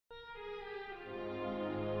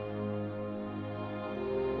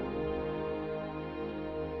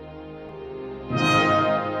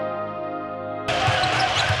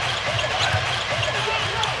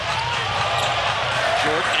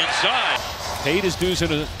paid his dues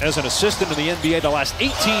as an assistant in the NBA the last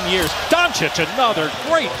 18 years. Dončić, another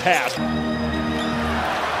great pass.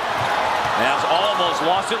 Mavs almost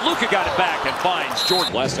lost it. Luka got it back and finds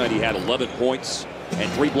Jordan. Last night he had 11 points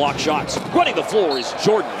and 3 block shots. Running the floor is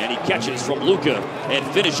Jordan, and he catches from Luka and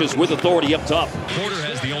finishes with authority up top. Porter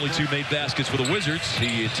has the only 2 made baskets for the Wizards.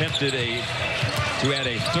 He attempted to add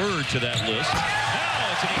a third to that list.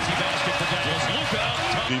 Now it's an easy basket for Dallas. Luka.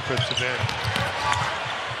 Defensive end.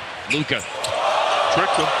 Luka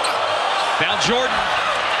Tricked him. found Jordan.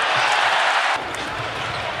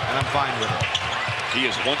 And I'm fine with it. He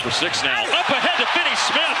is 1 for 6 now. Up ahead to Finney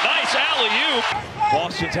Smith. Nice alley-oop.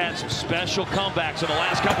 Boston's had some special comebacks in the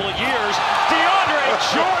last couple of years. DeAndre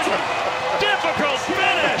Jordan, difficult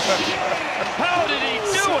finish. How did he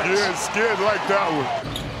do it? Yeah, scared like that one.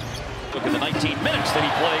 Look at the 19 minutes that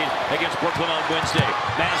he played against Brooklyn on Wednesday.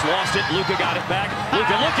 Mavs lost it. Luka got it back.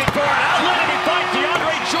 Luka looking for an outlet, and he finds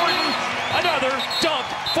DeAndre Jordan. Another dunk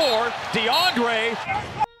for DeAndre.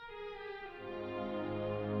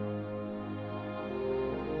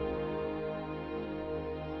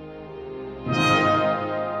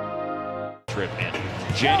 Trip in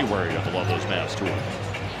January of love those Mavs tour.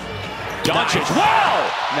 Dončić, nice.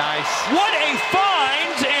 Wow! Nice. What a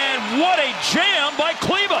find and what a jam by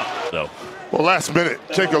Kleba. Well, last minute,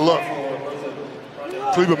 take a look.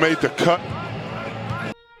 Kleba made the cut.